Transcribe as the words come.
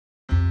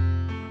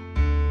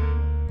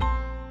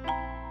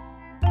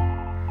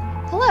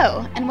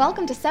Hello, and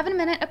welcome to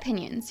 7-Minute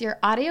Opinions, your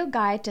audio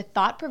guide to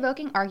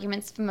thought-provoking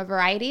arguments from a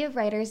variety of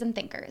writers and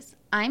thinkers.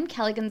 I'm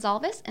Kelly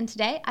Gonzalez, and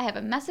today I have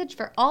a message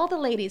for all the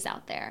ladies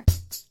out there.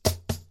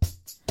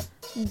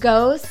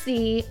 Go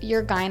see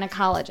your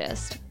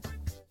gynecologist.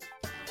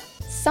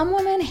 Some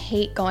women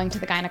hate going to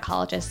the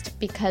gynecologist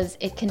because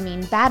it can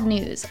mean bad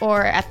news,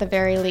 or at the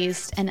very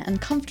least, an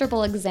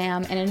uncomfortable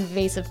exam and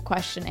invasive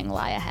questioning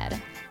lie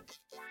ahead.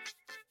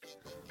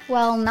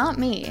 Well, not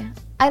me.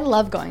 I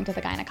love going to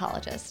the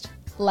gynecologist.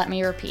 Let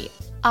me repeat,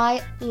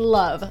 I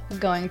love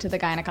going to the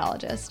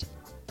gynecologist.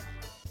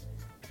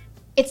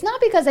 It's not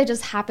because I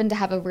just happen to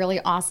have a really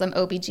awesome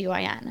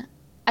OBGYN.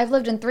 I've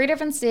lived in 3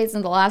 different states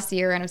in the last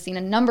year and have seen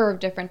a number of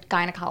different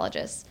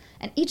gynecologists,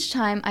 and each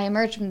time I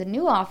emerged from the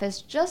new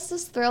office just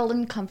as thrilled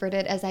and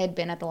comforted as I had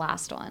been at the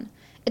last one.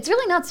 It's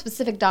really not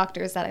specific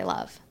doctors that I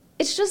love.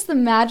 It's just the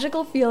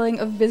magical feeling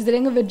of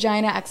visiting a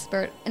vagina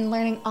expert and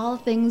learning all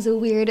things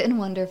weird and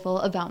wonderful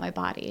about my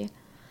body.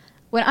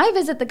 When I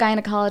visit the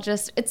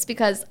gynecologist, it's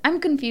because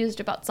I'm confused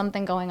about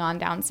something going on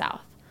down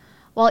south.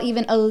 While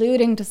even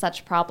alluding to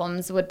such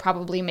problems would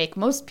probably make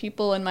most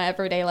people in my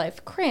everyday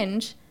life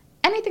cringe,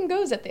 anything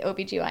goes at the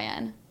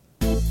OBGYN.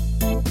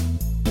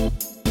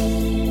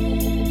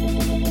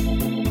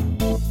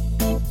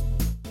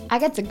 I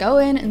get to go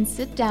in and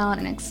sit down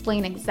and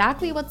explain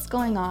exactly what's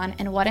going on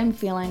and what I'm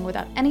feeling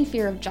without any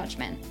fear of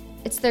judgment.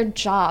 It's their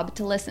job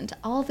to listen to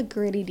all the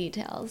gritty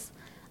details.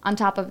 On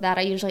top of that,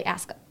 I usually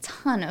ask a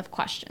ton of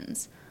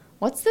questions.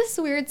 What's this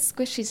weird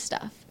squishy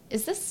stuff?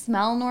 Is this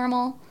smell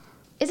normal?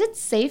 Is it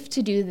safe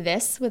to do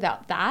this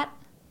without that?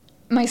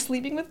 Am I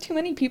sleeping with too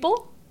many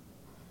people?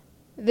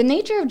 The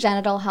nature of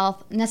genital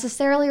health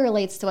necessarily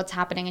relates to what's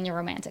happening in your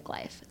romantic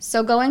life.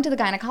 So going to the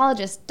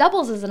gynecologist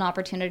doubles as an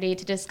opportunity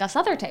to discuss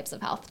other types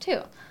of health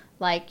too,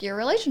 like your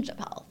relationship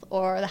health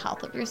or the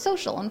health of your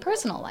social and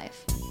personal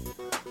life.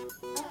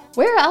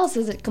 Where else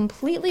is it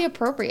completely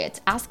appropriate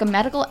to ask a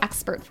medical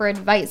expert for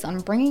advice on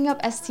bringing up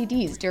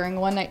STDs during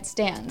one-night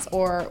stands,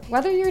 or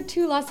whether you're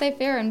too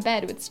laissez-faire in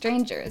bed with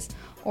strangers,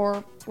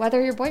 or whether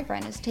your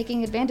boyfriend is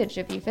taking advantage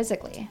of you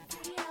physically?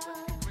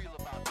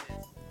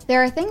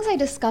 There are things I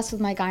discuss with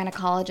my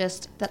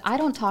gynecologist that I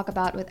don't talk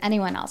about with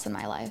anyone else in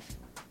my life.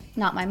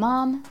 Not my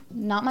mom,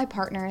 not my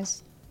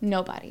partners,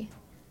 nobody.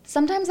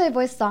 Sometimes I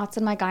voice thoughts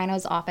in my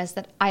gyno's office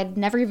that I'd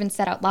never even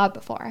said out loud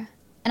before,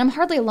 and I'm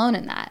hardly alone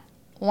in that.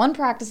 One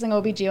practicing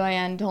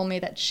OBGYN told me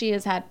that she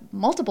has had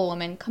multiple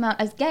women come out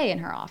as gay in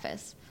her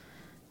office.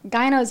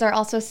 Gynos are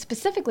also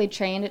specifically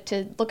trained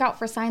to look out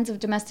for signs of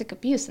domestic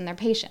abuse in their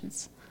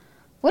patients.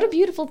 What a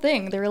beautiful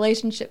thing, the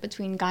relationship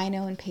between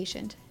gyno and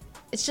patient.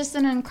 It's just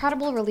an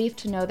incredible relief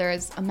to know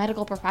there's a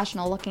medical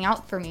professional looking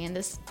out for me in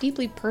this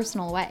deeply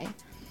personal way,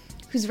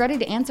 who's ready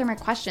to answer my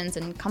questions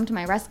and come to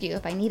my rescue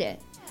if I need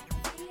it.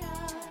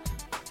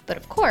 But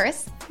of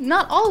course,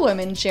 not all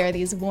women share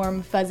these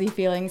warm, fuzzy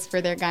feelings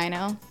for their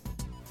gyno.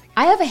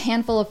 I have a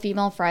handful of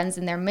female friends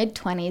in their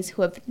mid-20s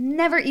who have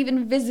never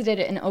even visited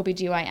an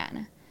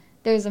OBGYN.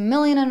 There's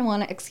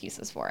 1,000,001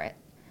 excuses for it.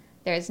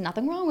 There's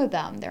nothing wrong with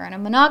them. They're in a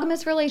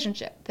monogamous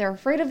relationship. They're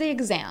afraid of the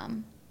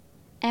exam.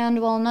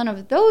 And while none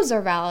of those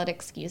are valid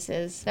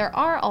excuses, there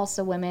are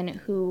also women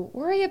who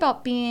worry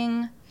about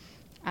being,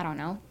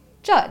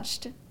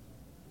 judged.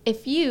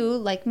 If you,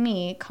 like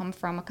me, come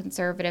from a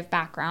conservative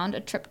background, a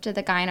trip to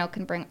the gyno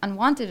can bring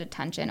unwanted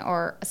attention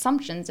or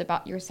assumptions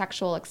about your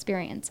sexual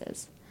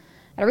experiences.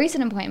 At a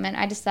recent appointment,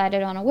 I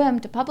decided on a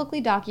whim to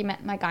publicly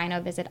document my gyno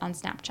visit on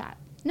Snapchat.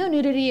 No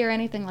nudity or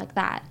anything like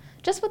that,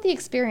 just what the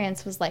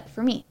experience was like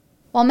for me.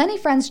 While many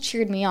friends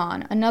cheered me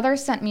on, another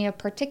sent me a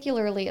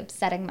particularly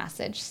upsetting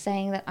message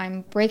saying that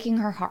I'm breaking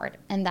her heart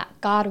and that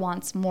God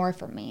wants more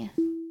from me.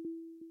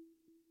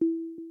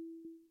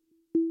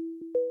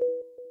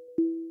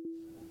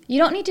 You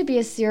don't need to be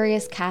a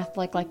serious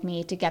Catholic like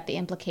me to get the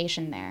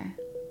implication there.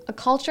 A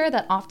culture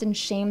that often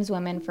shames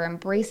women for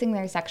embracing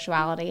their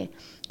sexuality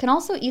can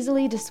also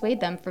easily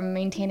dissuade them from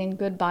maintaining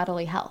good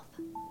bodily health.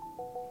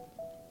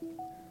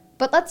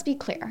 But let's be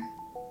clear.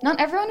 Not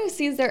everyone who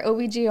sees their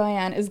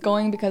OBGYN is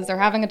going because they're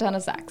having a ton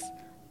of sex.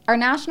 Our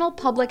national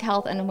public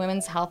health and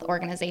women's health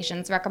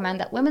organizations recommend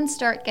that women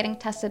start getting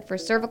tested for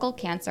cervical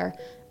cancer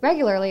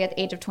regularly at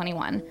the age of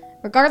 21,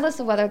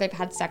 regardless of whether they've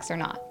had sex or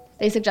not.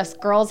 They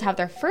suggest girls have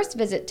their first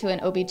visit to an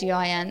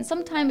OBGYN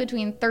sometime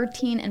between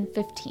 13 and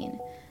 15.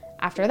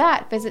 After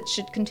that, visits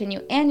should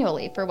continue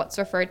annually for what's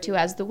referred to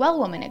as the well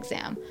woman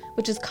exam,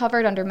 which is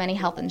covered under many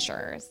health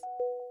insurers.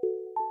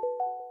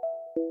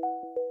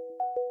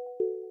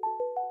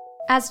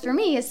 As for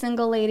me, a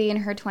single lady in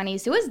her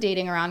 20s who is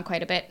dating around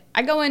quite a bit,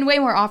 I go in way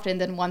more often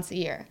than once a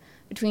year.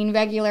 Between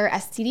regular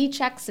STD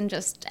checks and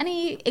just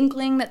any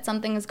inkling that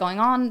something is going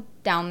on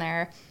down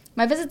there,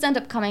 my visits end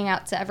up coming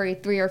out to every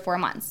 3 or 4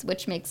 months,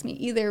 which makes me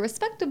either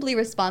respectably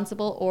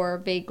responsible or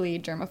vaguely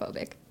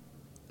germophobic.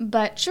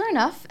 But sure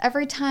enough,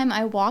 every time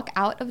I walk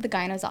out of the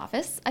gyno's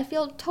office, I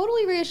feel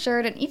totally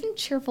reassured and even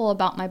cheerful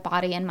about my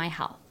body and my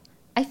health.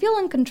 I feel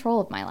in control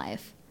of my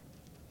life.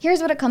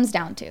 Here's what it comes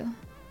down to.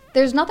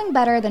 There's nothing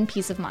better than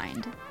peace of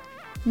mind.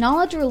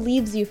 Knowledge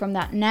relieves you from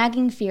that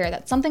nagging fear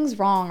that something's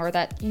wrong or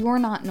that you're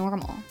not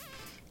normal.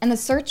 And the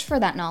search for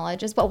that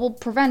knowledge is what will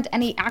prevent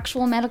any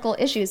actual medical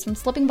issues from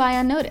slipping by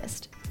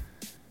unnoticed.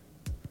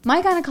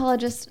 My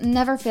gynecologist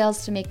never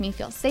fails to make me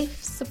feel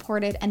safe,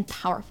 supported, and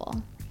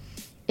powerful.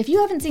 If you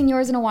haven't seen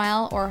yours in a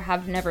while or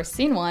have never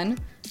seen one,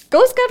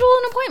 go schedule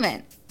an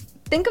appointment.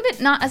 Think of it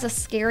not as a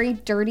scary,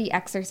 dirty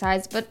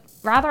exercise, but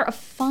rather a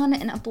fun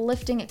and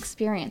uplifting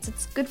experience.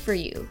 It's good for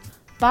you,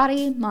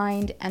 body,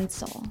 mind, and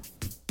soul.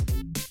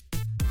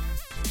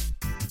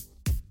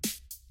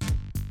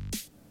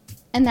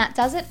 And that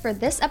does it for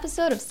this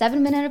episode of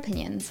 7 Minute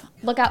Opinions.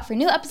 Look out for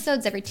new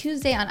episodes every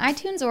Tuesday on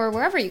iTunes or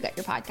wherever you get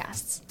your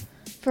podcasts.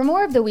 For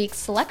more of the week's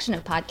selection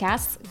of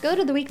podcasts, go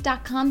to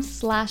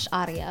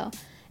theweek.com/audio.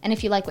 And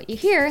if you like what you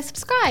hear,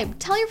 subscribe,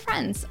 tell your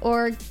friends,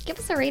 or give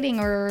us a rating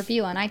or a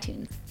review on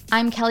iTunes.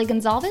 I'm Kelly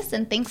Gonzalez,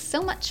 and thanks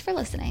so much for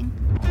listening.